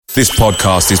This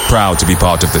podcast is proud to be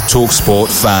part of the TalkSport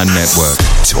Fan Network.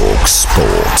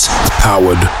 TalkSport.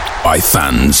 Powered by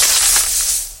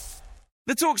fans.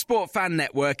 The TalkSport Fan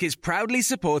Network is proudly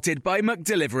supported by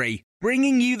McDelivery,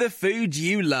 bringing you the food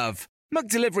you love.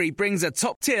 McDelivery brings a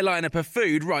top-tier lineup of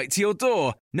food right to your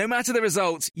door. No matter the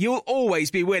result, you'll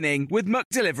always be winning with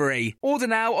McDelivery. Order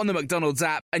now on the McDonald's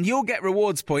app and you'll get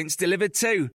rewards points delivered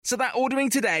too. So that ordering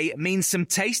today means some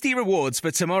tasty rewards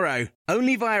for tomorrow.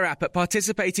 Only via app at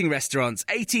participating restaurants.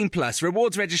 18 plus.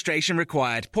 Rewards registration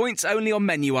required. Points only on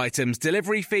menu items.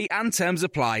 Delivery fee and terms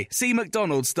apply. See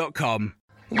mcdonalds.com.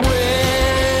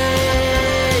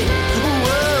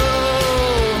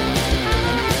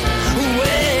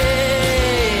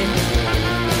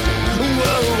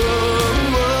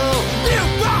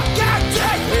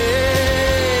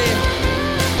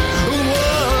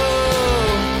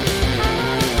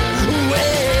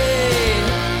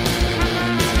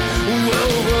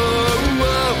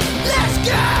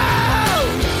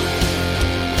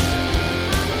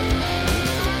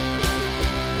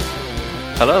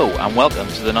 Hello and welcome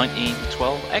to the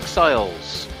 1912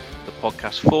 Exiles, the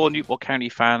podcast for Newport County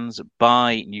fans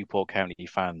by Newport County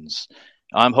fans.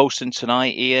 I'm hosting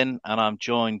tonight, Ian, and I'm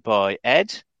joined by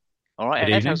Ed. All right,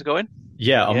 Ed, how's it going?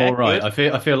 Yeah, I'm all right.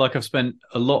 Good. I feel like I've spent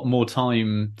a lot more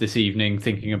time this evening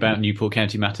thinking about Newport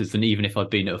County matters than even if I'd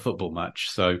been at a football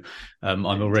match. So I'm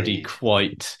already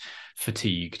quite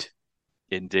fatigued.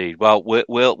 Indeed. Well,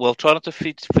 we'll try not to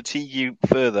fatigue you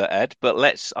further, Ed. But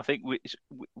I think it's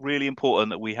really important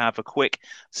that we have a quick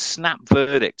snap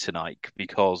verdict tonight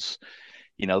because,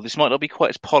 you know, this might not be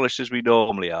quite as polished as we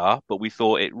normally are, but we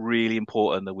thought it really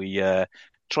important that we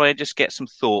try and just get some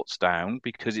thoughts down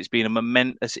because it's been a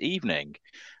momentous evening.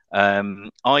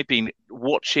 I've been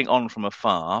watching on from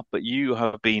afar, but you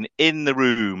have been in the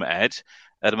room, Ed,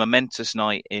 at a momentous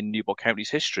night in Newport County's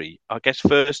history. I guess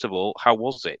first of all, how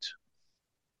was it?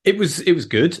 It was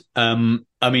good. I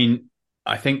mean,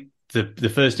 I think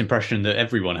the first impression that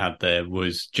everyone had there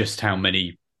was just how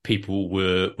many people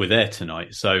were there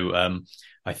tonight. So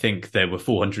I think there were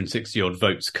 460 odd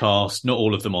votes cast. Not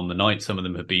all of them on the night. Some of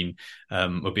them have been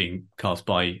were being cast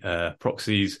by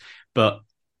proxies. But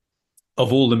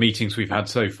of all the meetings we've had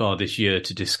so far this year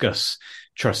to discuss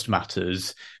trust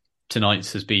matters,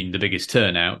 tonight's has been the biggest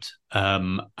turnout.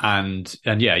 And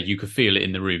yeah, you could feel it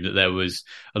in the room that there was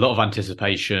a lot of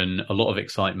anticipation, a lot of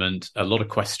excitement, a lot of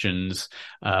questions,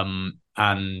 and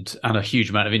a huge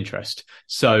amount of interest.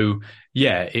 So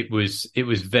yeah, it was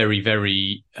very,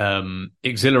 very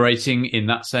exhilarating in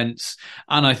that sense.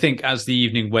 And I think as the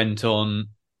evening went on,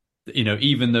 you know,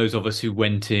 even those of us who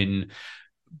went in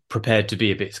prepared to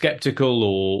be a bit skeptical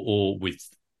or with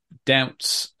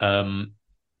doubts,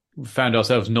 found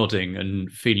ourselves nodding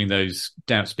and feeling those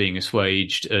doubts being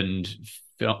assuaged and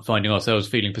finding ourselves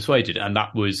feeling persuaded. And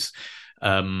that was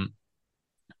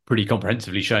pretty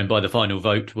comprehensively shown by the final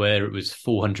vote, where it was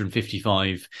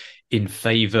 455 in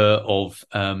favour of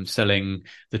selling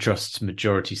the Trust's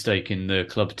majority stake in the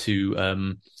club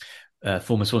to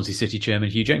former Swansea City chairman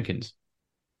Huw Jenkins.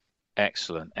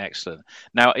 Excellent.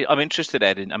 Now, I'm interested,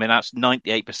 Ed, I mean, that's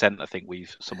 98%, I think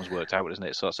someone's worked out, isn't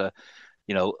it? So it's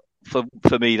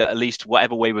for me, that at least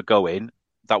whatever way we're going,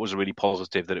 that was really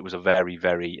positive, that it was a very,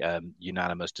 very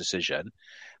unanimous decision.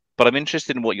 But I'm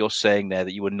interested in what you're saying there,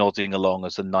 that you were nodding along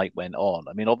as the night went on.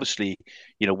 I mean, obviously,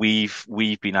 you know, we've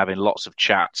been having lots of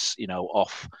chats, you know,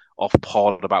 off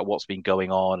pod about what's been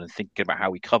going on and thinking about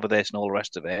how we cover this and all the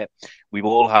rest of it. We've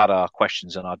all had our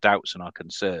questions and our doubts and our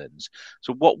concerns.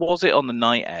 So what was it on the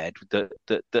night, Ed,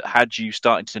 that had you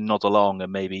starting to nod along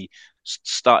and maybe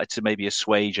started to maybe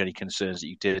assuage any concerns that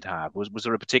you did have? Was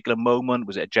there a particular moment?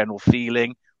 Was it a general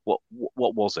feeling? What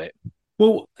was it?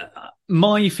 Well,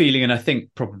 my feeling, and I think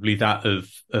probably that of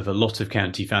a lot of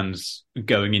county fans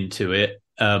going into it,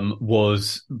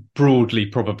 was broadly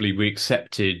probably we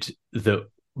accepted that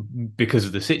because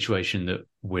of the situation that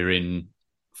we're in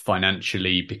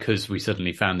financially, because we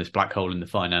suddenly found this black hole in the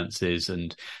finances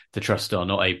and the Trust are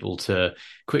not able to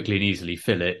quickly and easily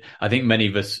fill it. I think many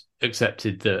of us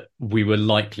accepted that we were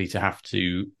likely to have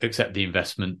to accept the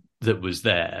investment that was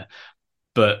there.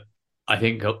 But I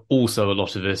think also a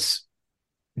lot of us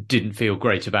didn't feel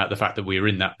great about the fact that we were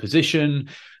in that position,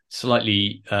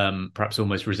 slightly perhaps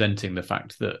almost resenting the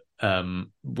fact that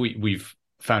we've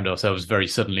found ourselves very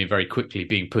suddenly, very quickly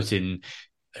being put in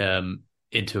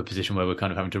into a position where we're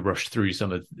kind of having to rush through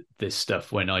some of this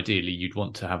stuff when ideally you'd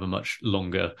want to have a much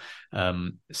longer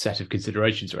set of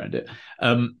considerations around it.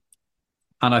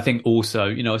 And I think also,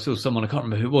 you know, I saw someone, I can't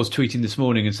remember who it was, tweeting this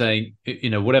morning and saying, you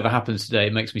know, whatever happens today,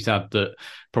 it makes me sad that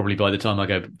probably by the time I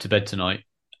go to bed tonight,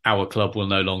 our club will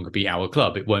no longer be our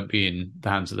club. It won't be in the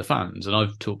hands of the fans. And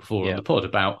I've talked before on the pod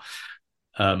about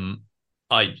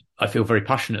I feel very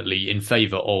passionately in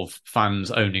favour of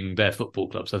fans owning their football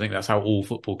clubs. I think that's how all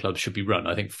football clubs should be run.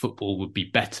 I think football would be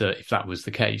better if that was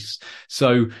the case.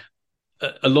 So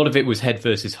a lot of it was head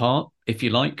versus heart, if you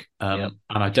like. And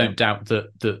I don't doubt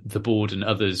that the board and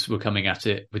others were coming at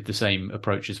it with the same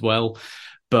approach as well.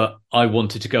 But I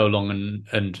wanted to go along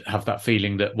and have that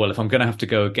feeling that, well, if I'm going to have to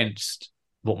go against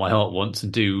what my heart wants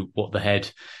and do what the head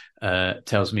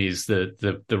tells me is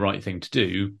the right thing to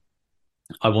do,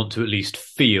 I want to at least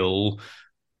feel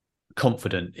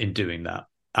confident in doing that.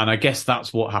 And I guess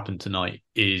that's what happened tonight.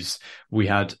 Is we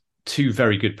had two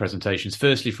very good presentations.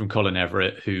 Firstly, from Colin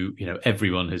Everett, who,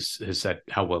 everyone has said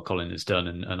how well Colin has done,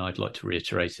 and I'd like to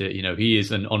reiterate it. He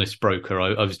is an honest broker.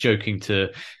 I was joking to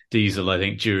Diesel, I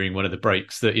think, during one of the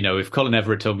breaks that, if Colin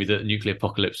Everett told me that a nuclear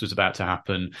apocalypse was about to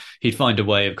happen, he'd find a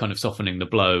way of kind of softening the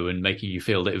blow and making you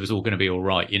feel that it was all going to be all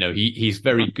right. He's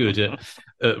very good at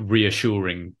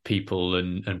reassuring people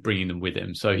and bringing them with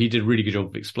him. So he did a really good job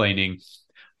of explaining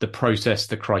the process,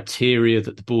 the criteria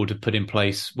that the board had put in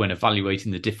place when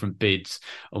evaluating the different bids,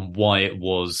 and why it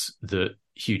was that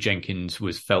Huw Jenkins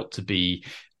was felt to be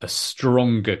a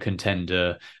stronger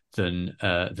contender than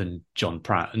John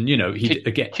Pratt. And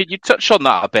Could you touch on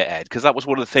that a bit, Ed? Because that was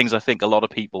one of the things I think a lot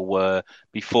of people were,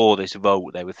 before this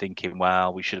vote, they were thinking,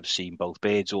 well, we should have seen both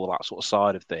bids, all that sort of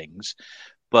side of things.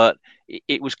 But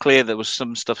it was clear there was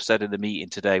some stuff said in the meeting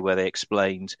today where they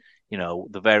explained,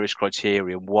 the various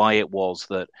criteria and why it was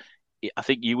that. I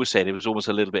think you were saying it was almost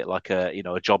a little bit like a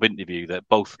job interview, that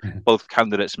both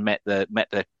candidates met the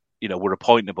were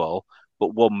appointable,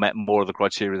 but one met more of the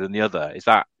criteria than the other. Is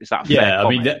that a fair comment? I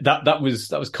mean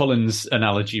that was Colin's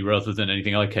analogy rather than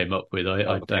anything I came up with.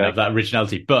 I don't have that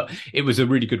originality, but it was a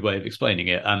really good way of explaining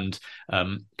it. And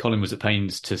Colin was at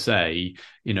pains to say,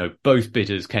 both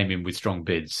bidders came in with strong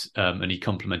bids, and he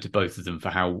complimented both of them for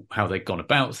how they'd gone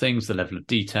about things, the level of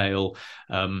detail,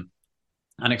 and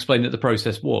explained that the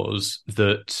process was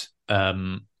that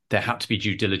there had to be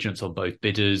due diligence on both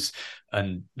bidders,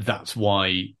 and that's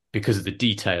why, because of the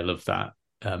detail of that,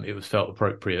 it was felt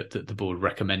appropriate that the board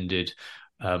recommended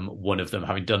one of them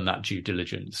having done that due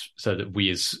diligence, so that we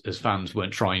as fans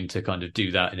weren't trying to kind of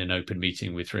do that in an open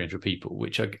meeting with 300 people,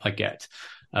 which I get.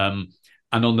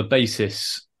 And on the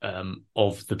basis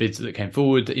of the bids that came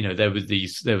forward,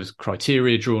 there was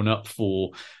criteria drawn up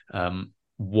for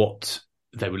what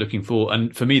they were looking for.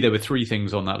 And for me, there were three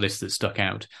things on that list that stuck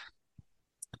out.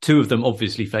 Two of them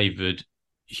obviously favoured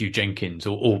Huw Jenkins,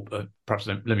 or perhaps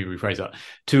let me rephrase that.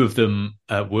 Two of them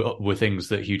were things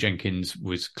that Huw Jenkins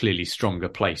was clearly stronger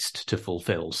placed to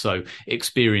fulfil. So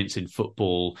experience in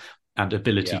football and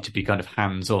ability to be kind of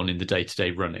hands-on in the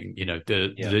day-to-day running.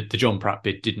 The John Pratt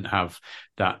bid didn't have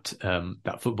that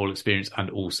football experience, and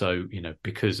also,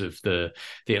 because of the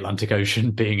Atlantic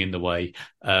Ocean being in the way,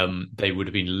 they would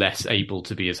have been less able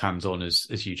to be as hands-on as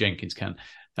Huw Jenkins can.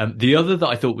 The other that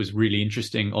I thought was really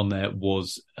interesting on there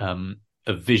was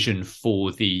a vision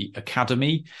for the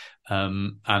academy,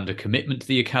 and a commitment to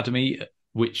the academy,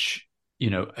 which,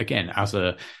 again, as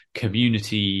a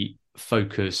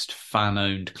community-focused,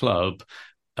 fan-owned club,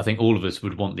 I think all of us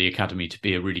would want the academy to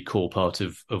be a really core part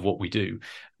of what we do.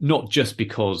 Not just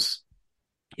because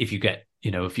if you get,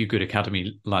 a few good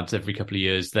academy lads every couple of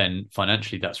years, then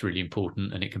financially that's really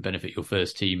important and it can benefit your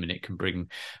first team and it can bring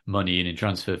money in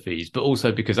transfer fees, but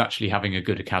also because actually having a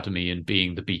good academy and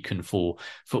being the beacon for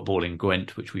football in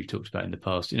Gwent, which we've talked about in the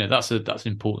past, that's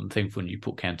an important thing for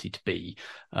Newport County to be.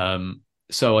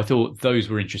 So I thought those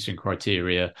were interesting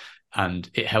criteria, and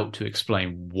it helped to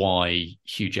explain why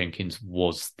Huw Jenkins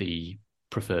was the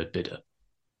preferred bidder.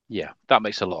 Yeah, that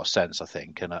makes a lot of sense, I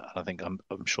think, and I think I'm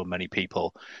sure many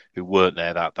people who weren't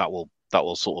there that will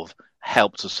sort of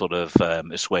help to sort of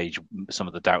assuage some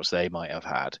of the doubts they might have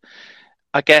had.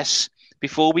 I guess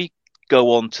before we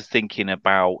go on to thinking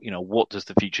about what does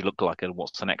the future look like and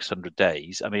what's the next 100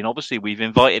 days. I mean, obviously we've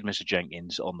invited Mr.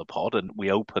 Jenkins on the pod, and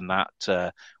we open that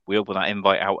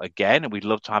invite out again, and we'd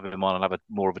love to have him on and have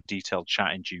more of a detailed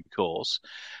chat in due course.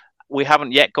 We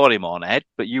haven't yet got him on, Ed,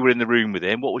 but you were in the room with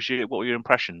him. What were your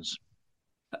impressions?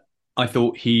 I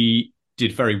thought he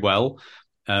did very well.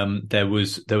 There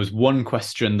was one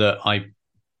question that I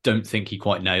don't think he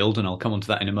quite nailed, and I'll come on to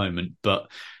that in a moment. But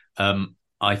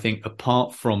I think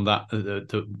apart from that,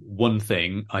 the one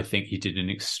thing, I think he did an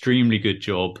extremely good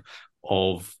job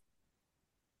of.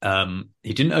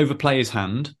 He didn't overplay his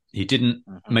hand. He didn't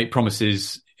make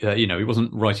promises. He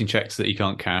wasn't writing checks that he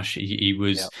can't cash. He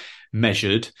was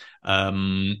measured,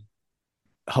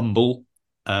 humble,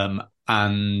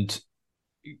 and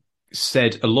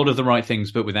said a lot of the right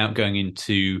things, but without going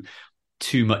into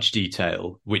too much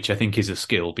detail, which I think is a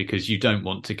skill, because you don't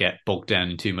want to get bogged down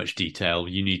in too much detail.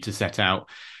 You need to set out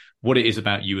what it is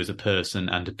about you as a person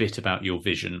and a bit about your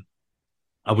vision.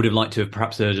 I would have liked to have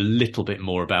perhaps heard a little bit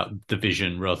more about the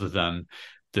vision rather than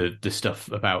the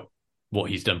stuff about what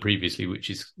he's done previously, which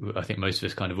is, I think most of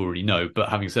us kind of already know. But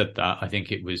having said that, I think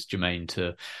it was germane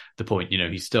to the point. You know,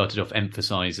 he started off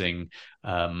emphasising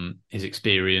his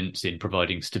experience in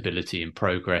providing stability and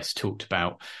progress, talked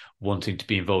about wanting to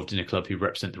be involved in a club who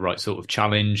represent the right sort of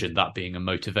challenge and that being a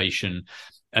motivation,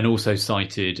 and also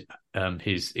cited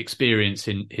his experience,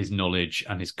 in his knowledge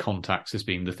and his contacts as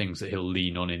being the things that he'll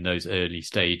lean on in those early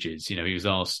stages. You know, he was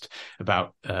asked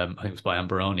about, I think it was by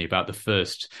Amberani, about the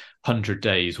first 100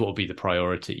 days, what will be the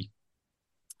priority?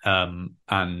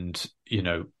 And, you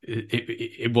know,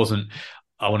 it wasn't,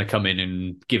 I want to come in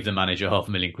and give the manager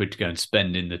 £500,000 to go and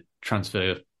spend in the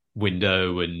transfer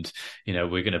window, and, you know,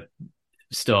 we're going to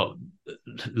start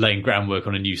laying groundwork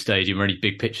on a new stadium or any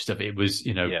big picture stuff. It was,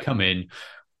 you know, come in,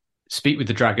 speak with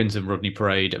the Dragons and Rodney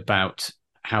Parade about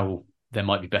how there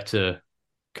might be better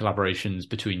collaborations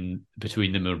between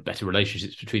them, or better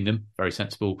relationships between them. Very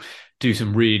sensible. Do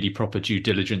some really proper due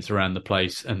diligence around the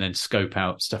place, and then scope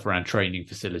out stuff around training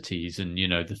facilities and, you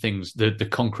know, the things, the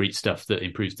concrete stuff that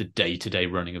improves the day-to-day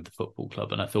running of the football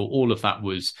club. And I thought all of that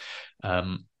was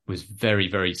very,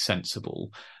 very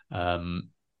sensible.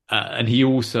 And he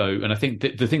also, and I think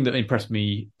the thing that impressed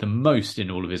me the most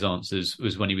in all of his answers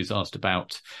was when he was asked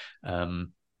about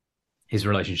his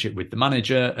relationship with the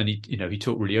manager. And he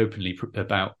talked really openly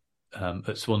about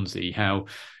at Swansea how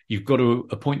you've got to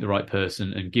appoint the right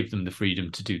person and give them the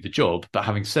freedom to do the job. But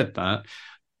having said that,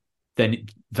 then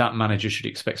that manager should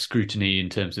expect scrutiny in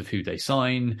terms of who they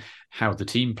sign, how the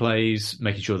team plays,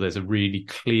 making sure there's a really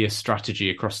clear strategy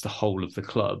across the whole of the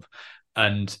club.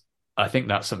 And I think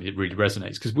that's something that really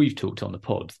resonates, because we've talked on the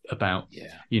pod about,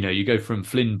 you know, you go from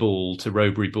Flynn ball to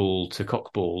Rowberry ball to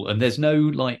Cock ball, and there's no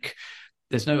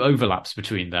overlaps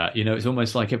between that. You know, it's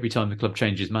almost like every time the club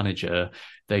changes manager,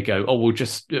 they go, oh, we'll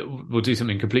do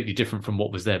something completely different from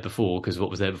what was there before, because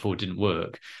what was there before didn't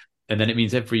work. And then it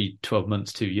means every 12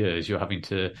 months, 2 years, you're having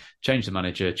to change the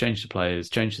manager, change the players,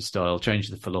 change the style, change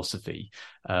the philosophy.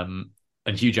 And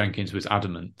Huw Jenkins was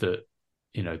adamant that,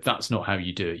 you know, that's not how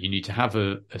you do it. You need to have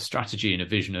a strategy and a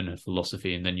vision and a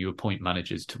philosophy, and then you appoint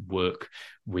managers to work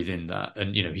within that.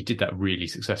 And, you know, he did that really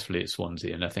successfully at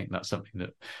Swansea. And I think that's something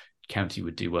that County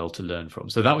would do well to learn from.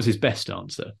 So that was his best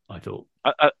answer, I thought.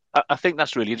 I think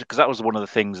that's really interesting, because that was one of the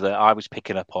things that I was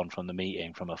picking up on from the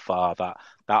meeting from afar, that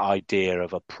idea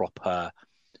of a proper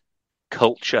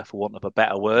culture, for want of a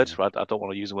better word. Right? I don't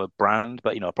want to use the word brand,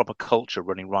 but, you know, a proper culture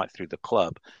running right through the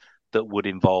club that would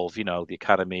involve, you know, the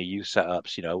academy, youth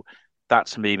setups. You know, that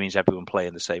to me means everyone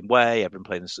playing the same way, everyone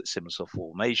playing similar sort of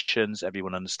formations,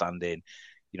 everyone understanding,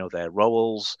 you know, their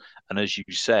roles. And as you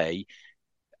say,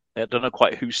 I don't know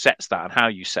quite who sets that and how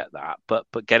you set that, but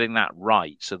getting that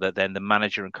right, so that then the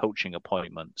manager and coaching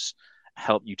appointments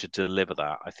help you to deliver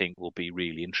that, I think will be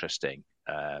really interesting.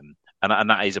 And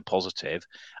that is a positive.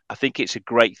 I think it's a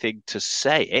great thing to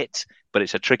say it, but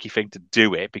it's a tricky thing to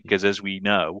do it, because as we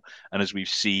know, and as we've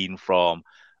seen from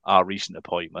our recent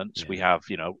appointments, we have,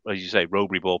 you know, as you say,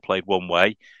 Rowberry ball played one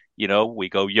way. You know, we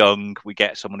go young, we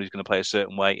get someone who's going to play a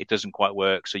certain way. It doesn't quite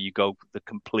work. So you go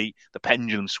the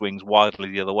pendulum swings wildly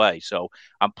the other way. So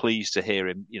I'm pleased to hear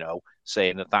him, you know,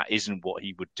 saying that isn't what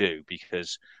he would do,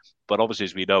 but obviously,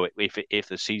 as we know, if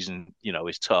the season, you know,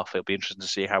 is tough, it'll be interesting to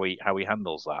see how he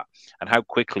handles that, and how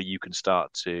quickly you can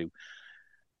start to,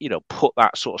 you know, put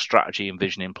that sort of strategy and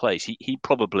vision in place. He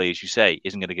probably, as you say,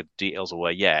 isn't going to give details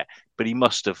away yet, but he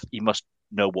must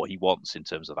know what he wants in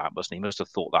terms of that, mustn't he? He must have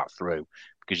thought that through,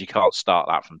 because you can't start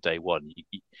that from day one.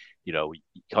 You know,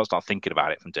 you can't start thinking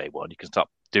about it from day one. You can start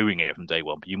doing it from day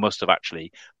one, but you must have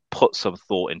actually put some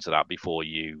thought into that before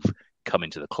you've come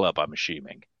into the club, I'm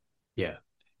assuming.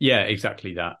 Yeah,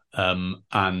 exactly that.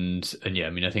 And yeah, I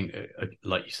mean, I think,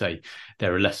 like you say,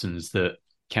 there are lessons that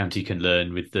County can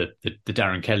learn with the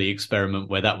Darren Kelly experiment,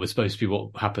 where that was supposed to be what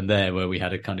happened there, where we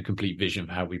had a kind of complete vision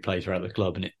for how we play throughout the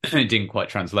club, and it didn't quite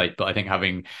translate. But I think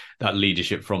having that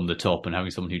leadership from the top and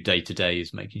having someone who day to day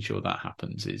is making sure that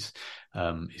happens is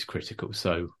critical.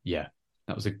 So yeah,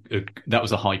 that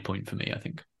was a high point for me, I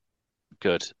think.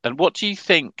 Good. And what do you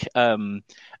think? I think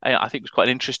it was quite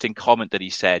an interesting comment that he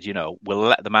said, you know, we'll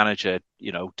let the manager,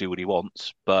 you know, do what he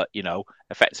wants, but, you know,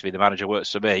 effectively the manager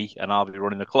works for me and I'll be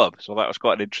running the club. So that was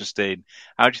quite an interesting.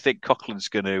 How do you think Coughlin's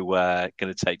going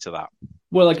to take to that?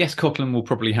 Well, I guess Coughlin will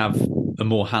probably have a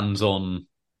more hands-on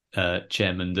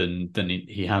chairman than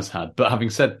he has had. But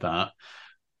having said that,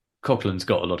 Coughlan's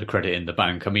got a lot of credit in the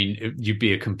bank. I mean, you'd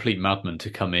be a complete madman to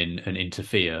come in and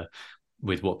interfere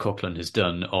with what Coughlan has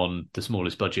done on the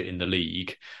smallest budget in the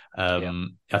league. I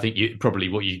think probably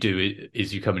what you do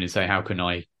is you come in and say, how can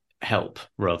I help,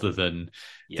 rather than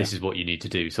this is what you need to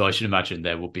do. So I should imagine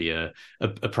there will be a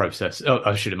process.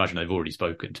 I should imagine they've already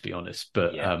spoken, to be honest,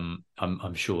 but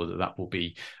I'm sure that will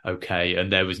be okay.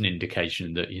 And there was an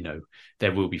indication that,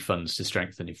 there will be funds to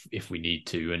strengthen if we need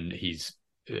to. And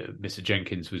Mr.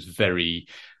 Jenkins was very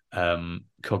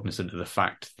cognizant of the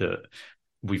fact that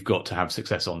we've got to have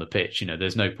success on the pitch.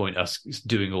 There's no point us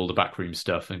doing all the backroom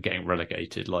stuff and getting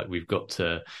relegated. Like, we've got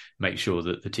to make sure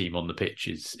that the team on the pitch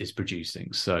is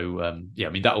producing. So, I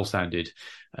mean, that all sounded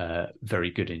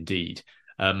very good indeed.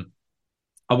 I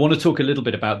want to talk a little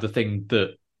bit about the thing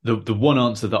that the one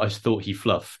answer that I thought he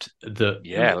fluffed.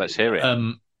 Let's hear it.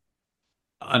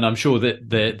 And I'm sure that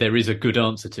there is a good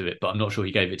answer to it, but I'm not sure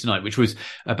he gave it tonight, which was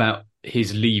about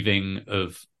his leaving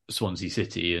of Swansea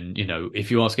City. And,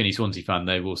 if you ask any Swansea fan,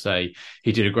 they will say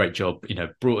he did a great job,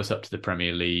 brought us up to the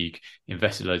Premier League,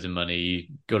 invested loads of money,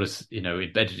 got us,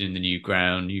 embedded in the new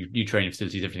ground, new training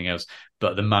facilities, everything else.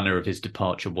 But the manner of his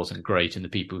departure wasn't great, and the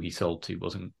people he sold to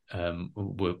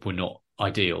were not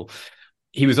ideal.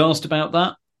 He was asked about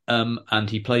that, and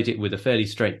he played it with a fairly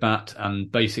straight bat,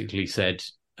 and basically said,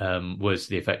 was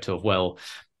the effect of, well,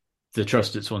 the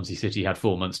trust at Swansea City had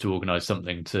 4 months to organise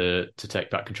something to take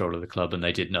back control of the club, and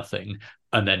they did nothing.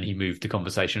 And then he moved the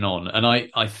conversation on. And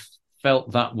I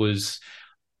felt it was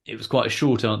quite a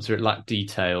short answer. It lacked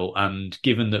detail. And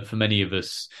given that for many of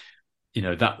us,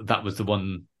 that was the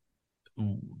one,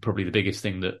 probably the biggest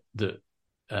thing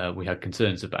that we had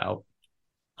concerns about,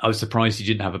 I was surprised he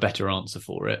didn't have a better answer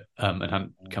for it, and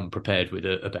hadn't come prepared with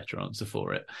a better answer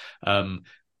for it.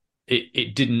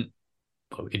 It didn't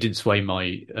sway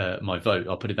my vote,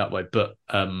 I'll put it that way, but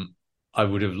I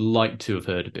would have liked to have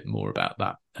heard a bit more about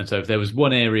that. And so if there was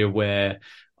one area where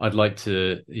I'd like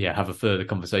to have a further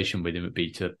conversation with him, it'd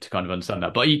be to kind of understand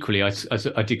that. But equally, I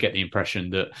did get the impression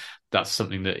that that's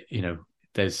something that,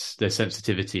 there's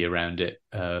sensitivity around it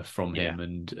from him,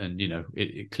 and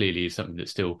it clearly is something that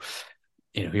still,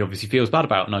 he obviously feels bad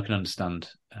about, and I can understand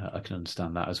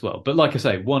that as well. But like I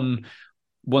say, one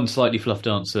slightly fluffed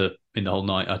answer in the whole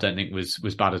night, I don't think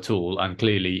was bad at all, and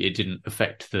clearly it didn't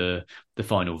affect the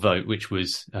final vote, which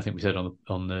was, I think we said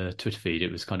on the Twitter feed,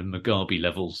 it was kind of Mugabe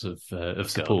levels of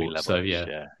support. Levels, so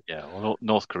well,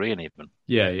 North Korean even.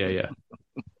 Yeah.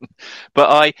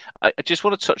 But I just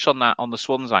want to touch on that, on the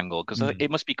Swans angle, because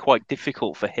it must be quite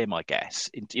difficult for him, I guess.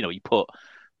 He put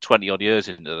 20 odd years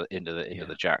into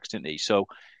the Jacks, didn't he? So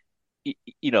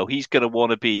he's going to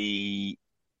want to be.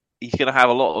 He's going to have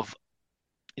a lot of.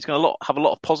 He's going to have a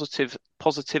lot of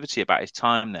positivity about his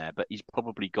time there, but he's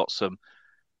probably got some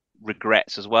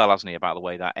regrets as well, hasn't he, about the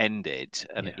way that ended?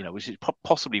 And which is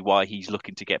possibly why he's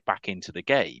looking to get back into the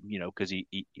game. Because he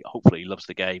hopefully he loves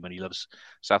the game and he loves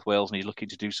South Wales, and he's looking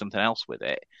to do something else with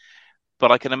it.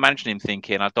 But I can imagine him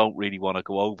thinking, I don't really want to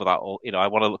go over that. Or I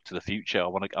want to look to the future. I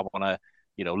want to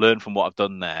learn from what I've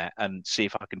done there and see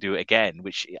if I can do it again.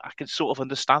 Which I can sort of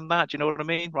understand that. Do you know what I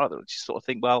mean? Rather just sort of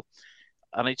think, well,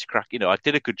 I need to crack. I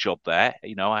did a good job there.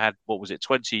 I had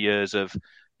 20 years of,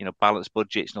 balanced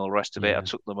budgets and all the rest of it. I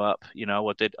took them up.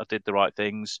 I did the right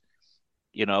things.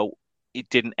 It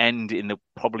didn't end in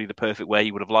probably the perfect way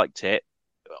you would have liked it.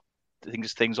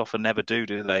 Things often never do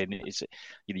they? And it's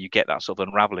you get that sort of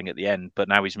unraveling at the end. But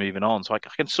now he's moving on, so I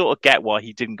can sort of get why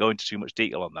he didn't go into too much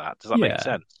detail on that. Does that make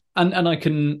sense? And I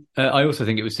can. I also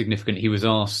think it was significant. He was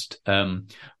asked,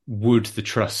 would the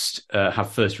trust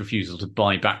have first refusal to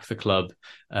buy back the club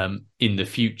in the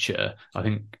future? I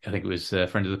think it was a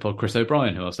friend of the pod, Chris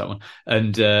O'Brien, who asked that one,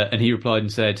 and he replied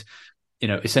and said,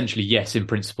 essentially yes, in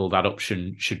principle that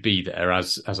option should be there,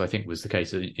 as I think was the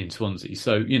case in Swansea.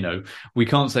 So we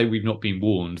can't say we've not been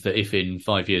warned that if in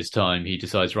 5 years' time he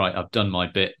decides, right, I've done my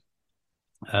bit.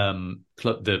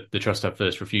 The trust have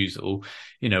first refusal.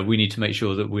 We need to make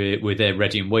sure that we're there,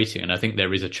 ready and waiting. And I think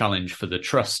there is a challenge for the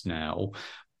trust now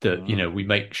that we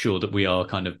make sure that we are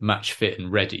kind of match fit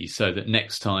and ready, so that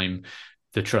next time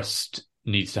the trust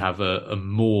needs to have a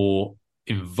more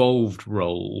involved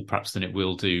role, perhaps, than it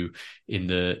will do in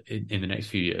the next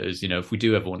few years. If we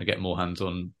do ever want to get more hands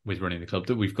on with running the club,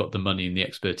 that we've got the money and the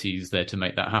expertise there to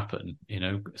make that happen.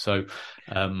 So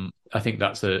I think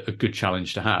that's a good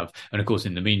challenge to have. And of course,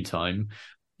 in the meantime,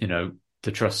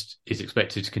 the trust is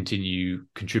expected to continue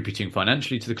contributing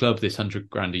financially to the club. This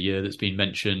 $100,000 a year that's been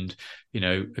mentioned,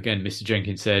 again, Mr.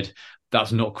 Jenkins said,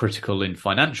 that's not critical in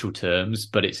financial terms,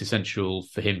 but it's essential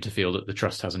for him to feel that the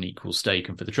trust has an equal stake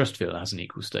and for the trust to feel it has an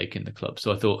equal stake in the club.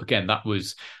 So I thought, again, that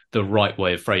was the right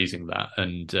way of phrasing that.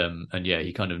 And yeah,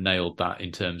 he kind of nailed that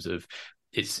in terms of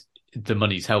the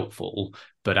money's helpful,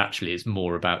 but actually it's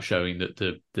more about showing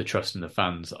that the trust and the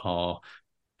fans are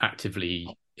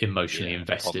actively emotionally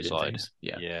invested in things.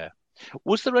 Yeah.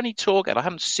 Was there any talk, and I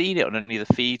haven't seen it on any of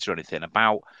the feeds or anything,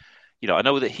 about, I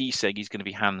know that he's saying he's going to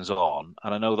be hands-on,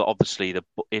 and I know that obviously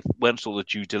if once all the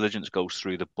due diligence goes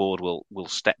through, the board will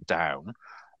step down.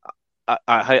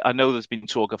 I know there's been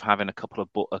talk of having a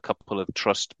couple of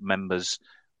trust members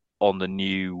on the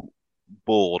new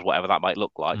board, whatever that might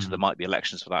look like. So there might be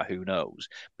elections for that, who knows?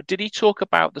 But did he talk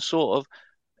about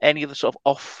any of the sort of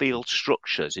off-field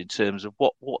structures in terms of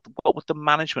what would the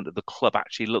management of the club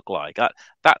actually look like?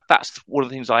 That's one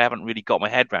of the things I haven't really got my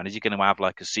head around. Is he going to have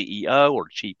like a CEO or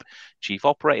a chief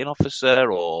operating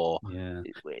officer or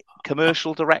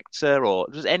commercial director, or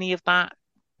does any of that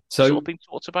sort of been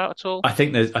talked about at all? I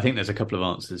think there's a couple of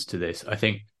answers to this. I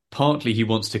think partly he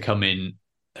wants to come in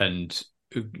and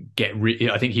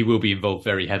I think he will be involved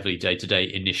very heavily day to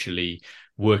day initially,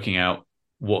 working out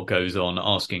what goes on,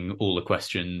 asking all the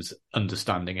questions,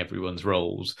 understanding everyone's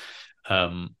roles,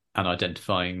 and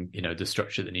identifying, the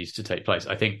structure that needs to take place.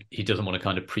 I think he doesn't want to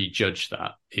kind of prejudge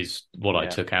that, is what I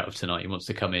took out of tonight. He wants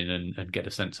to come in and get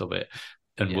a sense of it,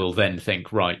 and will then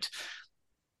think, right,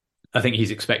 I think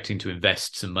he's expecting to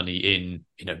invest some money in,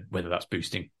 whether that's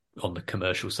boosting on the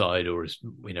commercial side or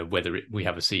whether we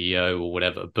have a CEO or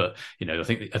whatever. But I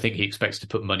think he expects to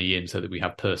put money in so that we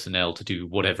have personnel to do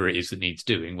whatever it is that needs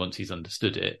doing once he's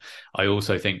understood it. I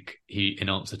also think in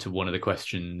answer to one of the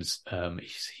questions,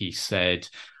 he said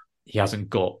he hasn't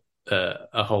got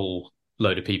a whole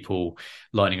load of people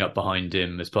lining up behind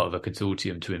him as part of a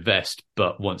consortium to invest,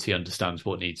 but once he understands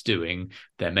what needs doing,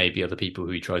 there may be other people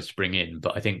who he tries to bring in.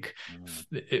 But I think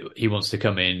he wants to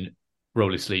come in,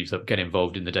 roll his sleeves up, get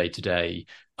involved in the day-to-day,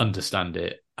 understand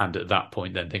it, and at that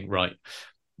point then think, right,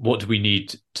 what do we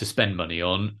need to spend money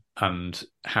on, and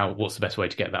what's the best way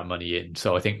to get that money in?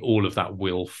 So I think all of that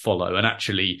will follow. And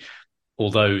actually,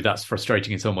 although that's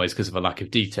frustrating in some ways because of a lack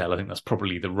of detail, I think that's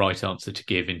probably the right answer to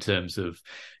give in terms of,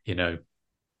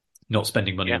 not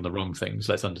spending money on the wrong things.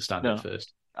 Let's understand it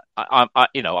first.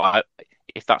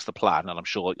 If that's the plan, and I'm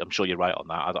sure you're right on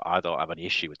that. I don't have any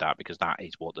issue with that, because that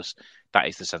is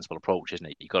the sensible approach, isn't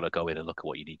it? You got to go in and look at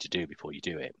what you need to do before you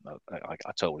do it. I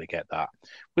totally get that.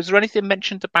 Was there anything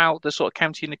mentioned about the sort of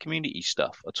county and the community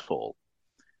stuff at all?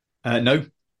 No,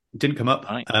 didn't come up.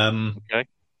 Right. Okay.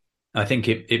 I think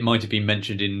it might have been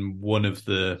mentioned in one of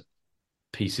the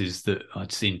pieces that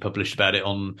I'd seen published about it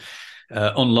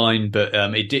online, but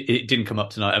it didn't come up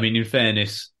tonight. I mean, in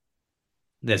fairness,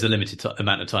 there's a limited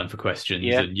amount of time for questions,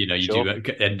 and you do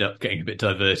end up getting a bit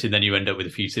diverted. Then you end up with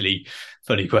a few silly,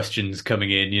 funny questions coming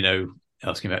in.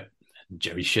 Asking about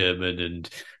Jerry Sherman and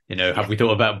have we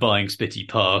thought about buying Spitty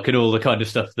Park and all the kind of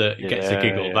stuff that gets a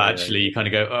giggle. But actually, you kind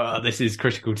of go, "Oh, this is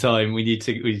critical time. We need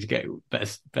to get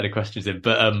better questions in."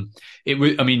 But it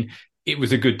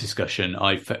was a good discussion.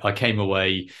 I came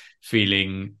away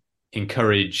feeling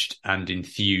encouraged and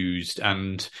enthused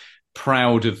and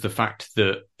proud of the fact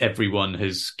that everyone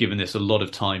has given this a lot of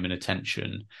time and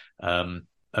attention. And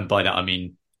by that, I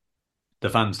mean the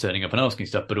fans turning up and asking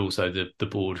stuff, but also the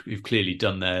board who've clearly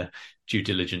done their due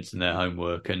diligence and their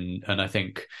homework. And I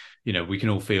think, we can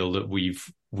all feel that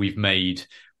we've made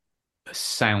a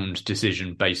sound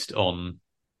decision based on,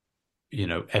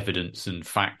 evidence and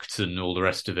facts and all the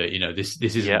rest of it. This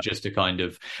isn't just a kind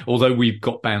of, although we've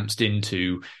got bounced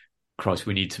into, Christ,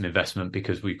 we need some investment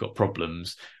because we've got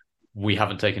problems. We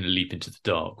haven't taken a leap into the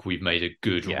dark. We've made a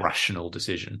good, rational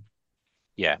decision.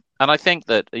 Yeah. And I think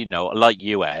that, like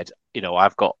you, Ed, I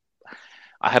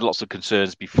had lots of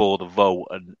concerns before the vote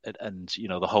and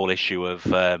the whole issue of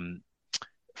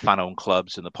fan-owned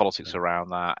clubs and the politics around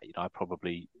that. I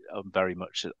probably am very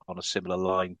much on a similar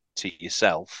line to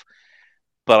yourself.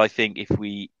 But I think if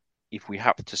we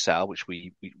have to sell, which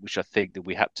I think that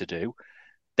we have to do,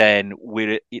 then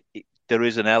there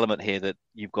is an element here that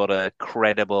you've got a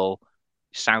credible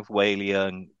South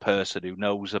Walian person who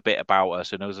knows a bit about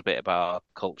us, who knows a bit about our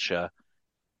culture.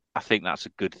 I think that's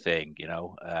a good thing,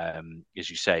 as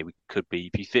you say, we could be,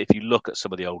 if you look at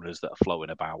some of the owners that are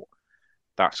floating about,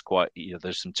 that's quite,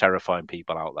 there's some terrifying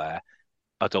people out there.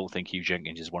 I don't think Huw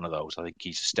Jenkins is one of those. I think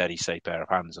he's a steady, safe pair of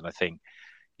hands. And I think,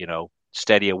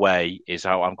 steady away is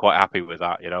how I'm quite happy with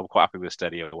that. I'm quite happy with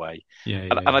steady away.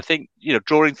 And I think,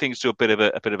 drawing things to a bit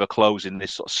of a close in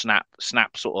this sort of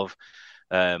snap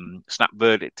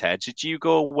verdict, Ted. Did you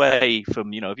go away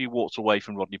from, if you walked away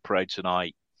from Rodney Parade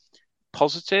tonight,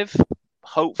 positive,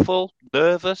 hopeful,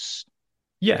 nervous,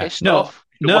 pissed off?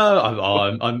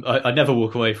 I never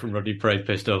walk away from Rodney Parade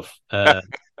pissed off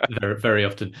very, very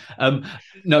often.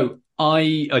 No,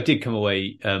 I did come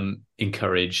away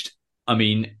encouraged. I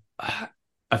mean,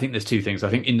 I think there's two things. I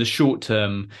think in the short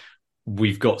term,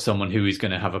 we've got someone who is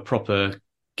going to have a proper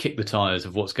kick the tires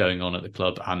of what's going on at the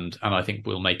club, and I think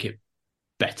we'll make it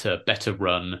better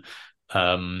run,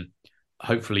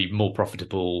 hopefully more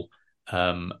profitable,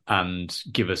 and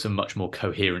give us a much more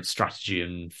coherent strategy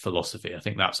and philosophy. I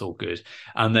think that's all good.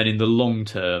 And then in the long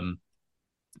term,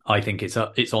 I think it's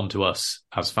on to us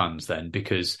as fans then,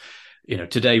 because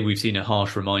today we've seen a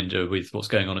harsh reminder with what's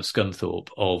going on at Scunthorpe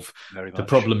of the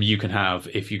problem you can have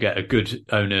if you get a good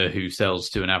owner who sells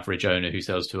to an average owner, who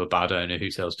sells to a bad owner, who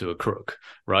sells to a crook,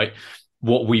 right?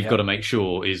 What we've got to make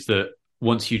sure is that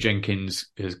once Huw Jenkins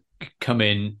has come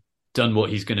in, done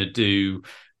what he's going to do,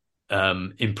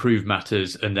 improve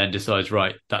matters, and then decides,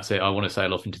 right, that's it, I want to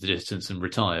sail off into the distance and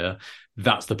retire,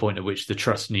 that's the point at which the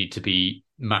trust need to be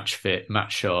match fit,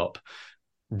 match sharp,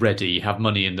 ready, have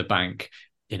money in the bank,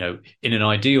 in an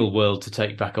ideal world to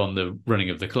take back on the running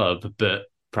of the club, but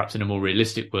perhaps in a more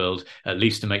realistic world, at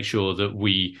least to make sure that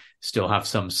we still have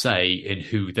some say in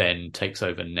who then takes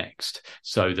over next,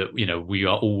 so that, we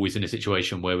are always in a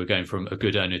situation where we're going from a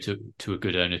good owner to a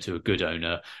good owner to a good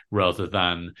owner, rather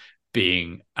than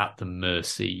being at the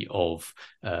mercy of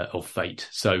fate.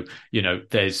 So,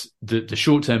 there's the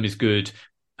short term is good,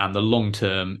 and the long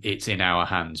term, it's in our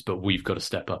hands, but we've got to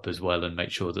step up as well and make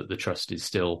sure that the trust is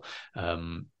still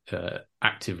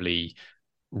actively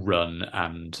run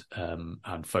and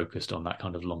focused on that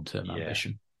kind of long term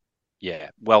ambition.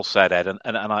 Yeah, well said, Ed. And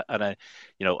I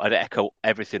I'd echo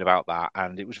everything about that.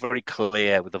 And it was very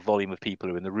clear with the volume of people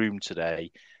who are in the room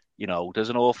today. There's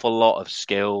an awful lot of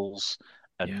skills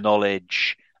and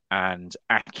knowledge and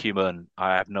acumen,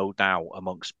 I have no doubt,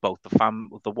 amongst both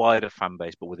the wider fan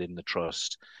base, but within the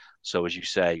trust. So, as you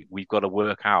say, we've got to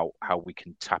work out how we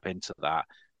can tap into that,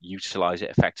 utilise it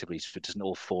effectively, so it doesn't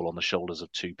all fall on the shoulders of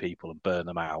two people and burn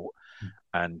them out,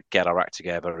 and get our act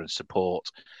together and support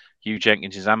Huw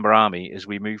Jenkins' Amber Army as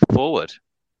we move forward.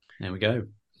 There we go.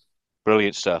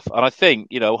 Brilliant stuff. And I think,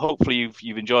 hopefully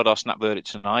you've enjoyed our snap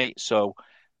verdict tonight. So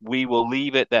we will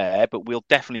leave it there, but we'll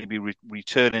definitely be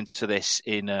returning to this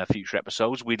in future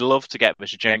episodes. We'd love to get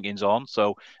Mr. Jenkins on.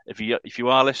 So if you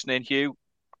are listening, Huw,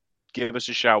 give us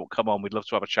a shout. Come on, we'd love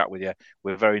to have a chat with you.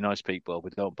 We're very nice people.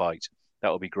 We don't bite.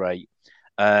 That would be great.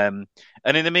 And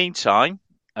in the meantime,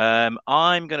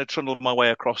 I'm going to trundle my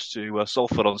way across to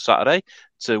Salford on Saturday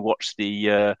to watch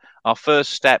our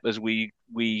first step as we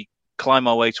climb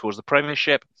our way towards the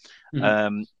Premiership.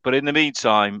 Mm-hmm. But in the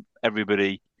meantime,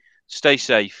 everybody, stay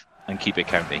safe and keep it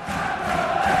county.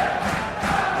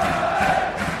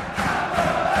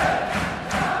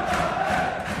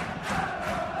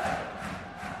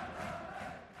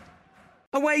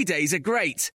 Away days are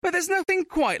great, but there's nothing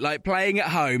quite like playing at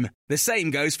home. The same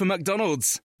goes for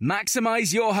McDonald's.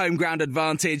 Maximise your home ground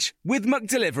advantage with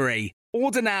McDelivery.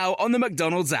 Order now on the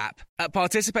McDonald's app. At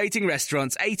participating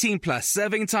restaurants, 18 plus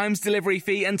serving times, delivery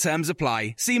fee and terms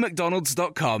apply. See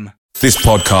mcdonalds.com. This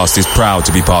podcast is proud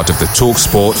to be part of the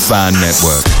TalkSport Fan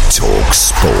Network.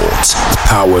 TalkSport.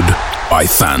 Powered by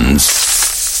fans.